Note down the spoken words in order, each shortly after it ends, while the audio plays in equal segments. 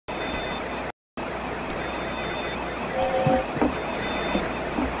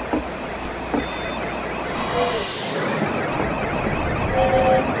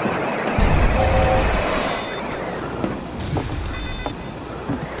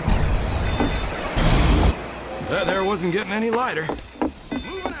That there wasn't getting any lighter.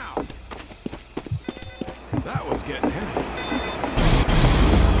 Moving out. That was getting heavy.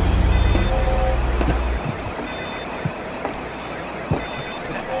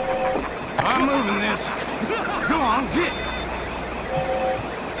 I'm moving this. Go on, get.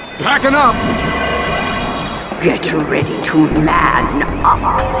 Packing up. Get ready to man up.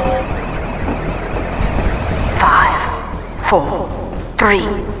 5, 4, 3,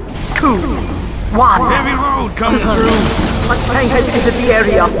 2, 1. Heavy load coming through. A tank has entered the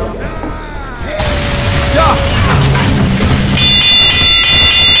area.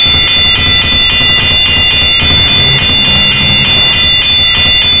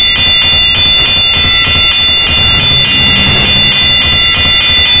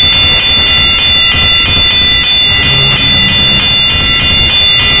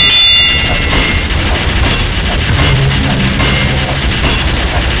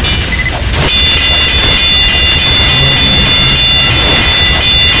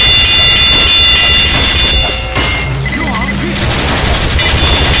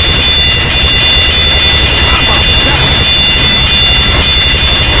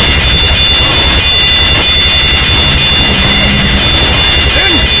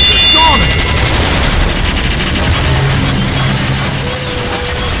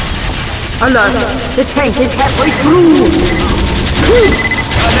 Alert! The tank is halfway through!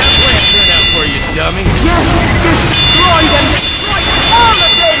 How'd that plan turn out for you, dummy? Yes! Destroy them! Destroy all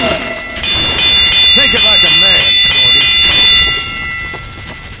of them! Take it like a man, Shorty.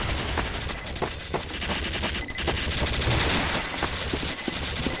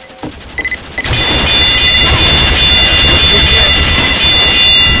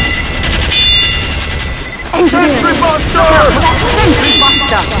 Sentry Buster! Sentry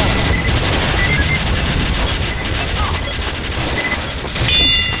Buster!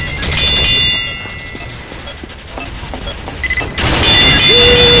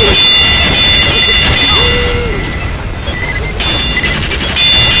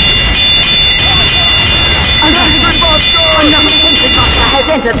 Another sentry buster has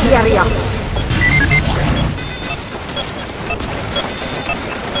entered the area.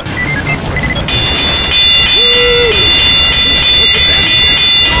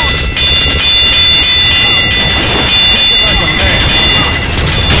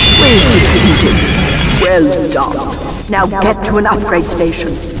 Well done. Now get to an upgrade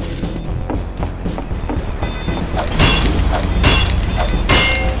station.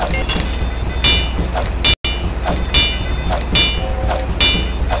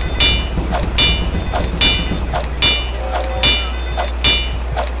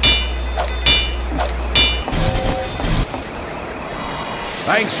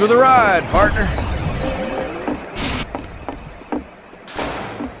 Thanks for the ride, partner.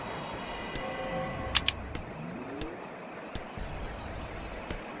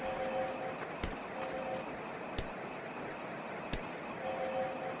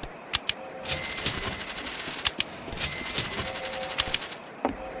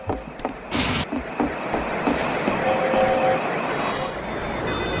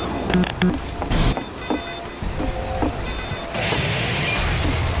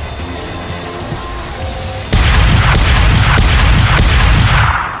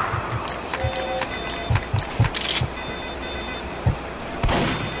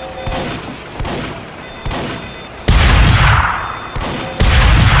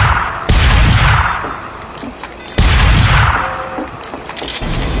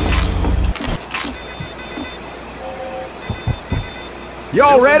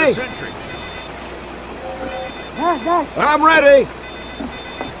 Y'all ready? I'm ready.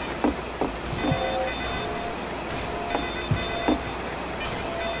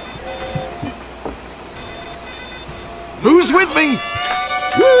 Who's with me?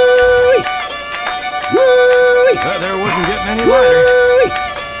 Woo! Woo! There wasn't getting any lighter.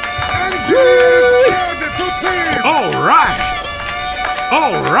 Woo! All right.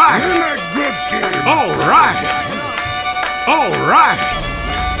 All right. All right. All right.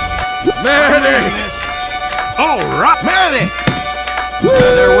 Manny! All right! Manny!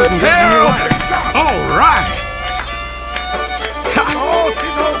 There wasn't getting any lighter. All right!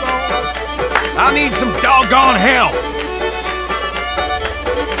 I need some doggone help!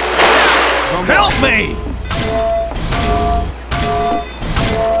 Help me!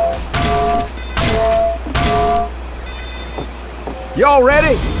 Y'all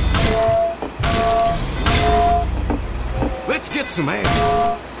ready? Let's get some air.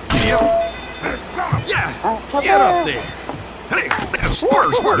 Yep. Yeah, get up there. Hey,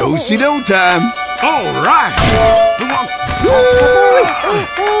 spur. No time. All right.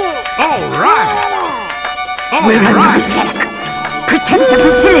 All right. We're under attack. Protect the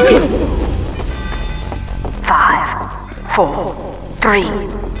facility. 5, 4, 3,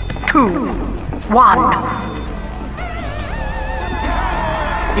 2, 1.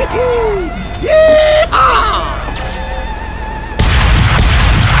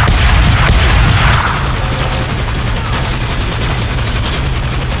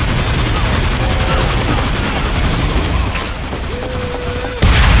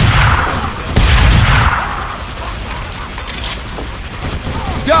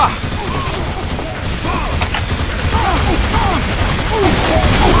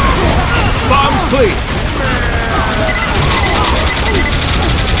 Bombs clear.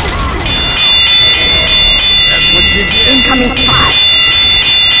 That's what you get. Incoming fire.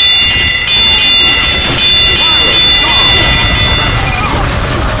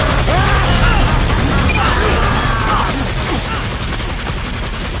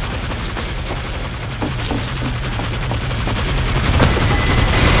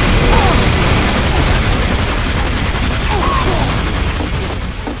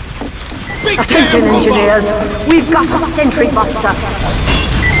 Attention, engineers. We've got a sentry buster.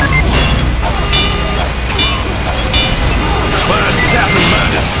 Put a sapling on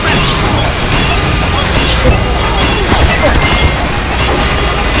dispenser.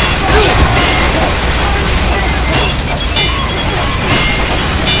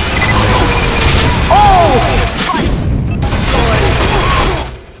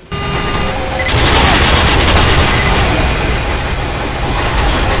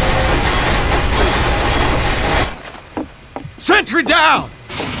 Sentry down!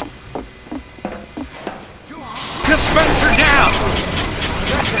 Dispenser down!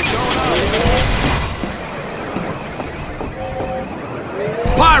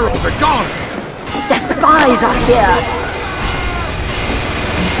 Pyros are gone! The spies are here.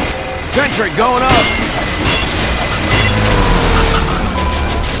 Sentry going up!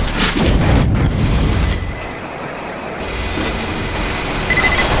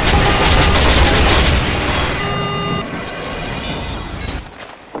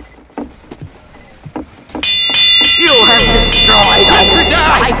 You have destroyed Sentry our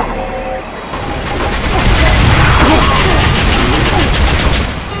down! rivals.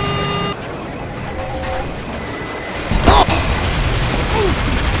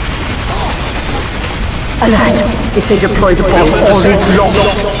 Alert! If they deploy the bomb, all is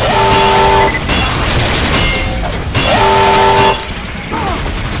lost.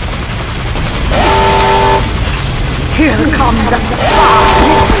 Here come the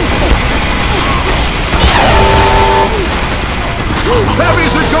spies!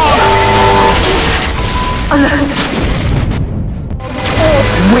 Heavies are gone! Alert!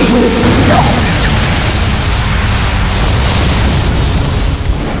 We lost!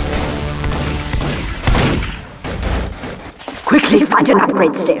 Quickly find an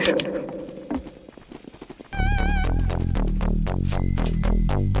upgrade station.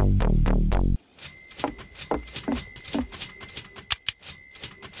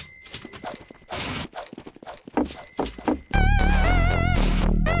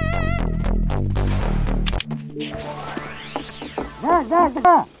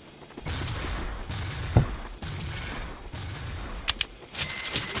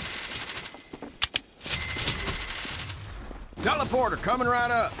 Teleporter coming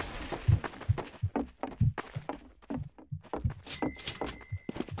right up.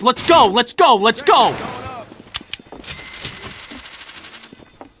 Let's go, let's go, let's go!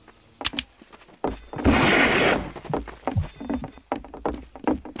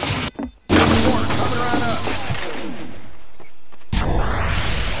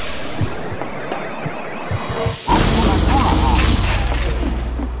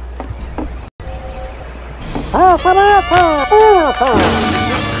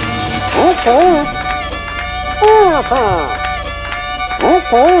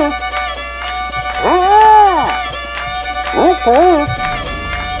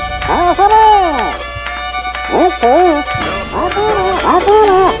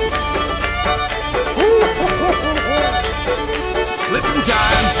 Flipping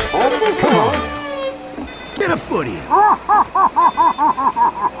time. Come on now. Get a foot in.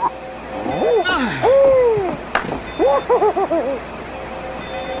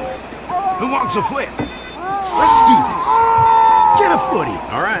 Who wants a flip? Let's do this. Get a foot in,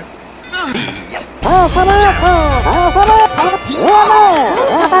 all right?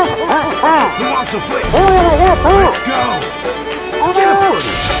 Who wants a flip? Let's go. Get a foot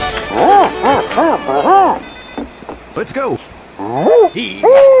in. Let's go.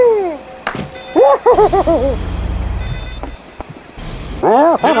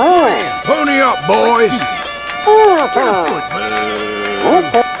 Pony up, boys. Get a foot.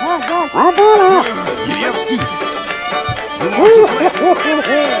 Yeah, let's do this. Who wants a flip?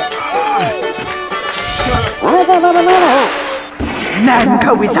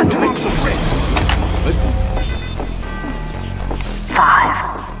 Manco is under it.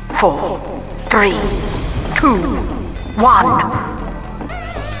 5, 4, 3, 2, 1.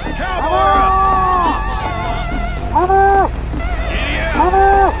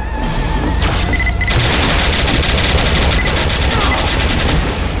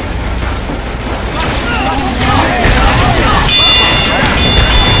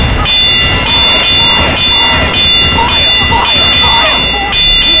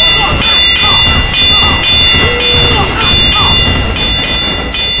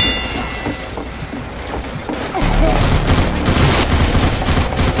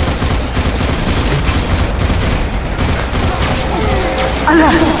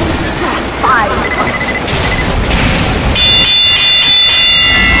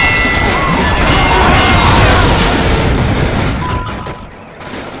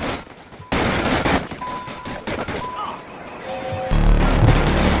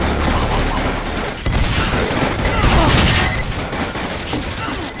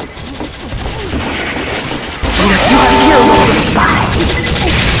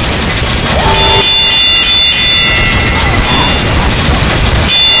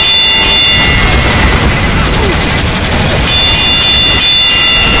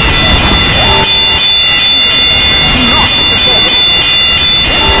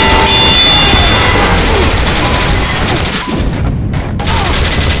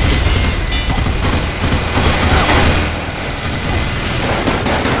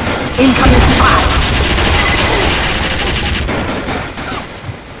 Incoming spy!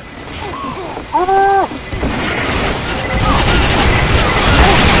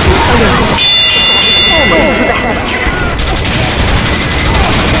 Almost to the hedge.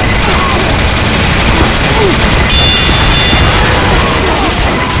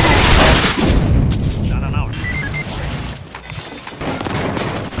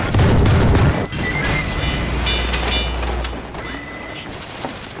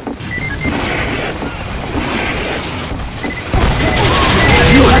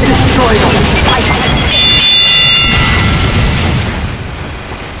 You have destroyed all the fight.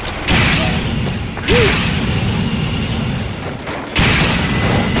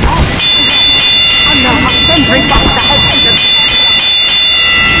 Bring back the head engine.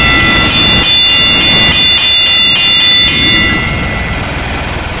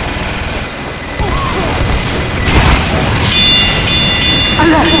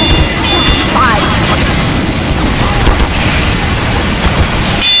 Alert! 5.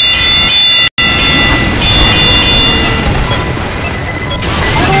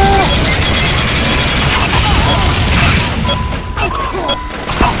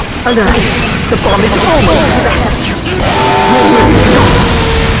 Alert! The bomb is almost to the hedge.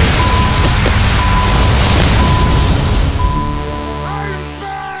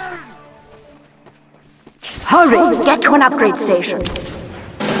 Hurry! Get to an upgrade station.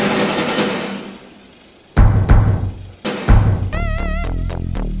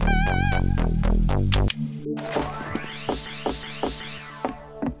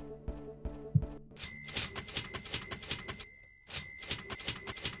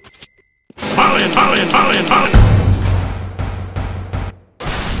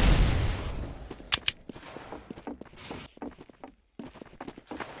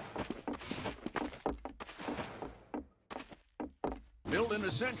 Built in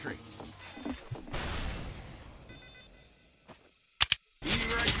a century.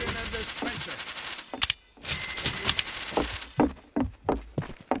 Erecting a dispenser.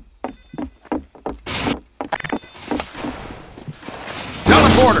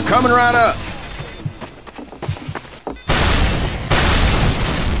 Teleporter coming right up.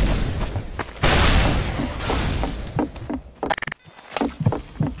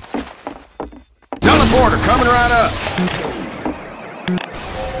 Teleporter coming right up.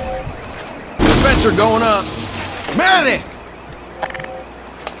 Dispenser going up. Medic!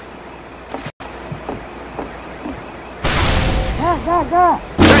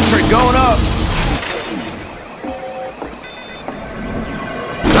 Sentry going up.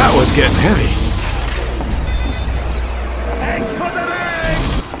 That was getting heavy. Thanks for the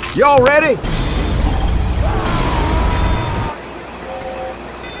eggs! Y'all ready?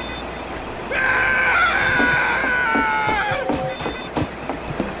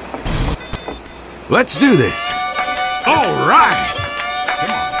 Let's do this. All right.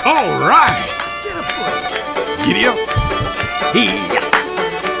 All right. Get a foot. Giddy up.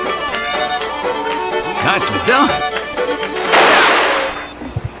 Nicely done.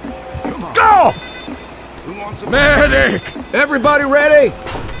 Come on. Go! Who wants a Medic! Everybody ready?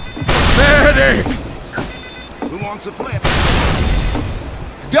 Medic! Who wants a flip?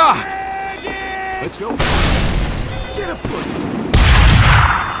 Doc! Let's go. Get a footy.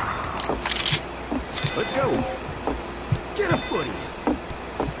 Let's go. Get a footy.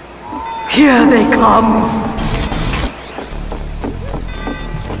 Here they come.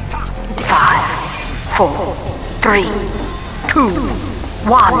 5, 4, 3, 2,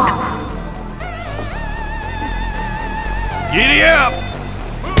 1. Giddy up!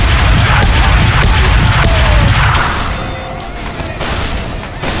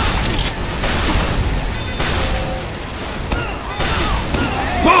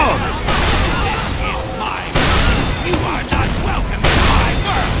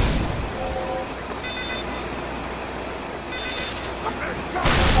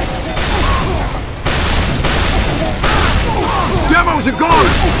 Demos are gone!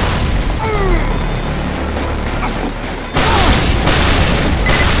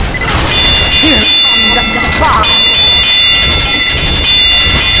 Here comes the fire.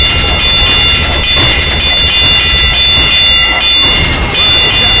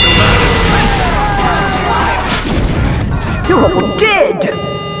 You're all dead!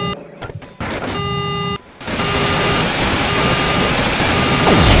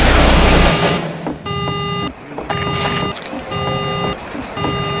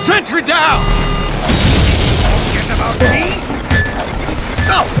 Sentry down! Forget about me?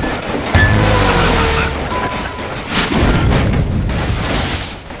 Go!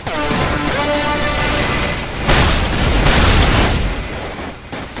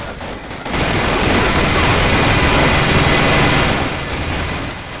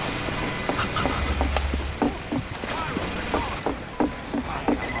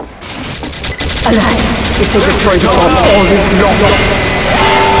 Alas, if they destroy the bomb, all is lost.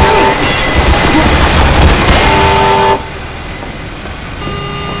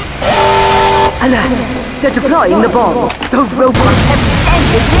 Alert! They're deploying the bomb. Those robots have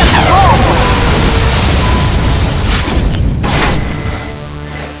ended the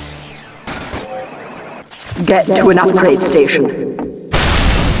bomb! Get to an upgrade station.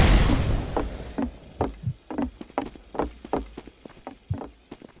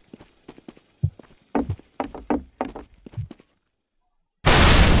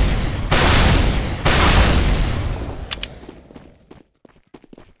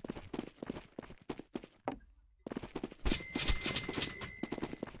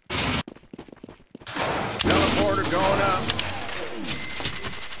 Teleporter going up.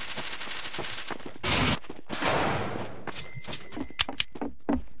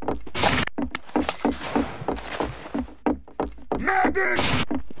 Medic!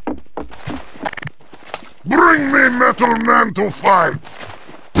 Bring me Metal Man to fight!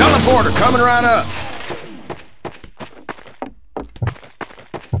 Teleporter coming right up.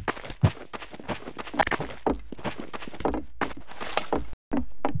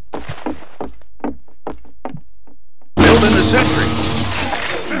 Building the sentry.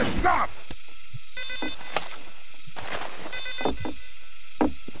 Stop!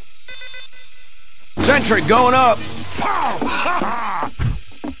 Sentry going up. Pow! Ha ha!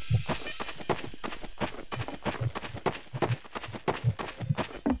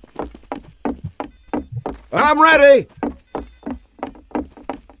 I'm ready.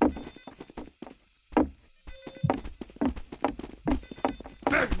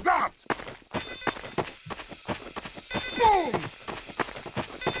 Take that! Boom!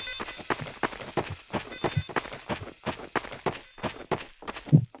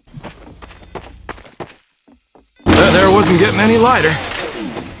 That there wasn't getting any lighter.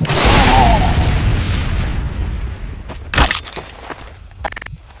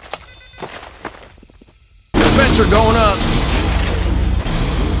 Dispenser going up.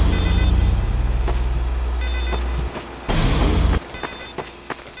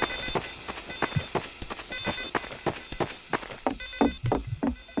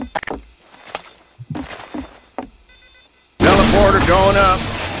 Teleporter going up.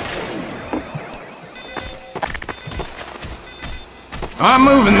 I'm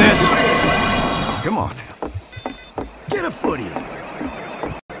moving this. Come on now. Get a footy.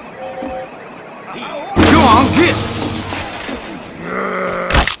 Go on, get.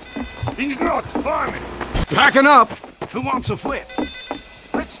 He's not funny! Packing up. Who wants a flip?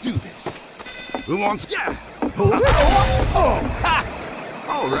 Let's do this. Who wants... Yeah!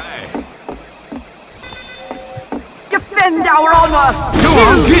 All right. Defend our honor! Go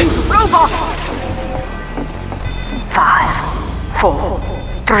on, get. Robot! 5, 4,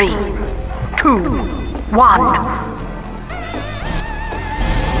 3, 2, 1.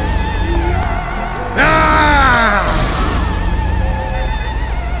 Ah!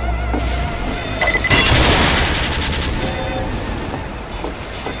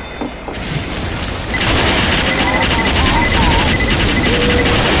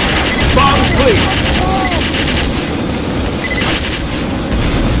 Bombs, please.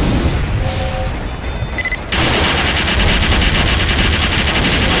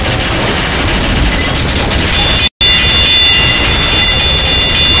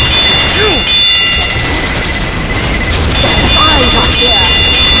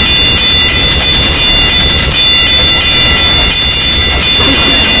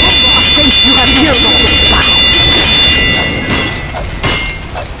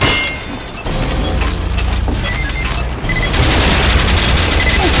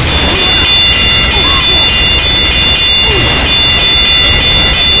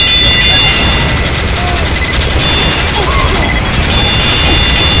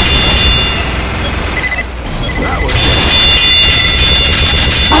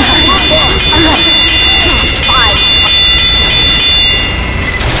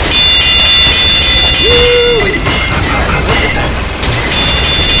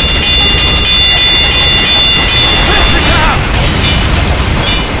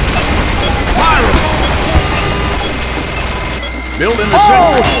 Building the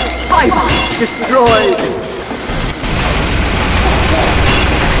sentry. Pipe destroyed.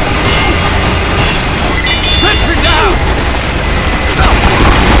 Sentry down!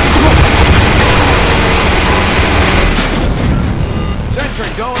 Sentry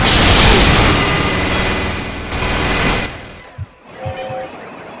going.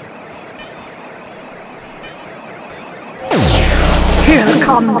 Here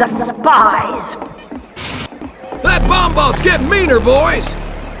come the spies. That bomb boat's getting meaner, boys!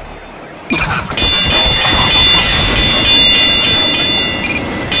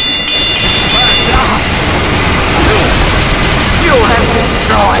 You have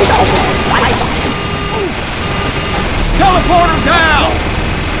destroyed all the spies. Teleporter down!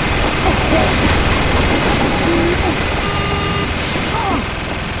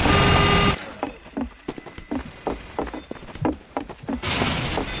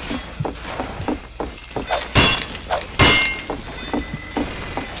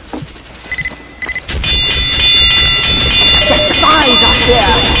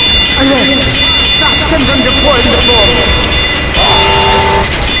 Stop them from deploying the bomb.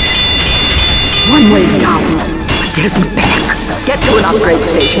 One wave down, but they'll be back. Get to an upgrade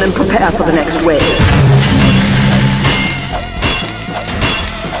station and prepare for the next wave.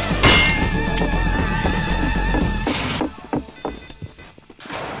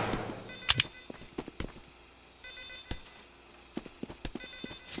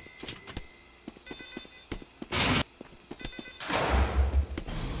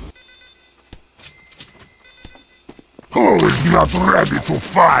 Who is not ready to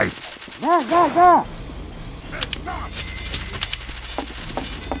fight?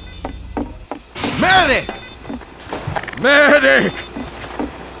 Medic! Medic!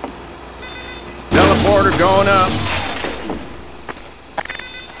 Teleporter going up.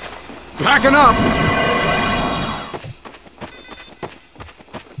 Packing up.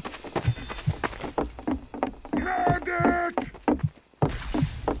 Medic!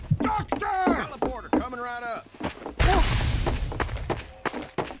 Doctor! Teleporter coming right up.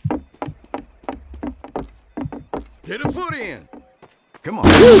 Get a foot in. Come on.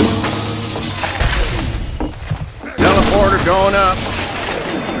 Teleporter going up.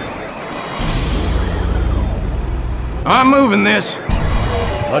 I'm moving this.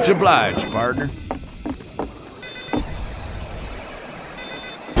 Much obliged, partner.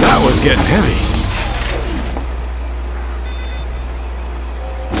 That was getting heavy.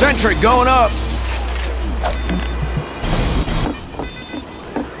 Sentry going up.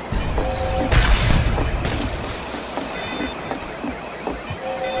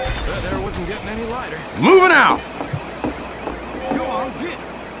 That air wasn't getting any lighter. Moving out. Go on, get.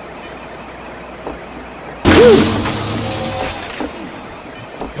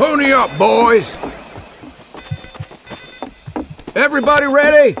 Pony up, boys. Everybody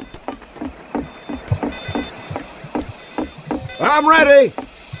ready? I'm ready.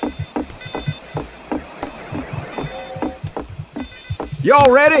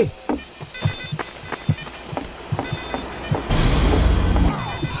 Y'all ready?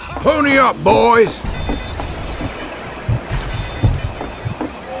 Pony up, boys.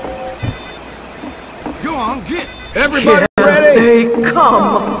 Go on, get. Everybody ready? They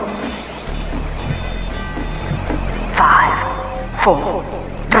come. 5, 4,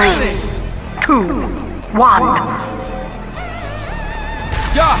 3, 2, 1.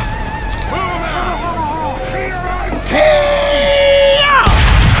 Yeah! Move out! Hey!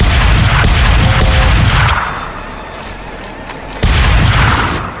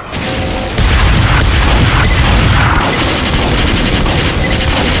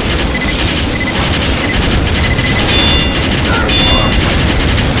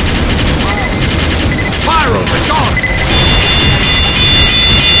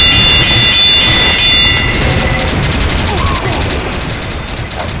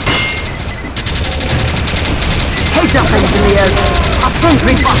 Heads up, engineers! A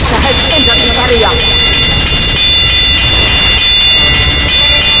sentry buster has entered the area!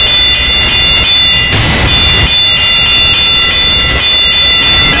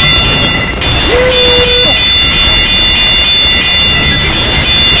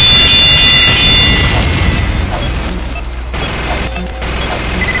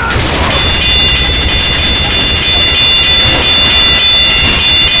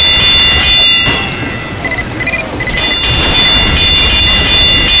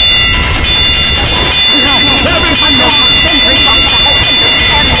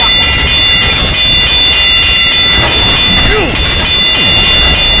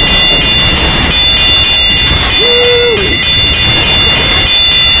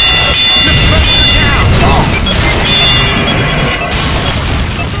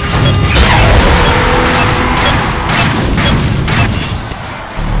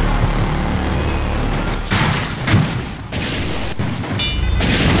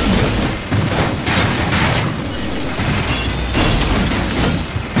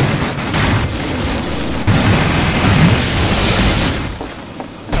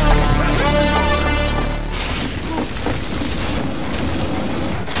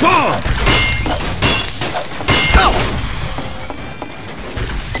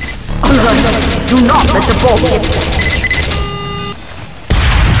 Do not let the ball get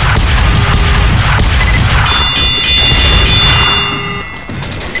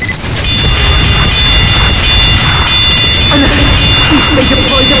if they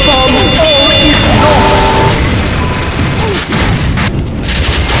deploy the bomb, all is lost!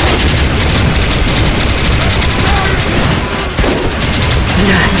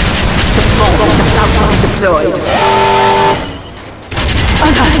 The bomb is about to be deployed.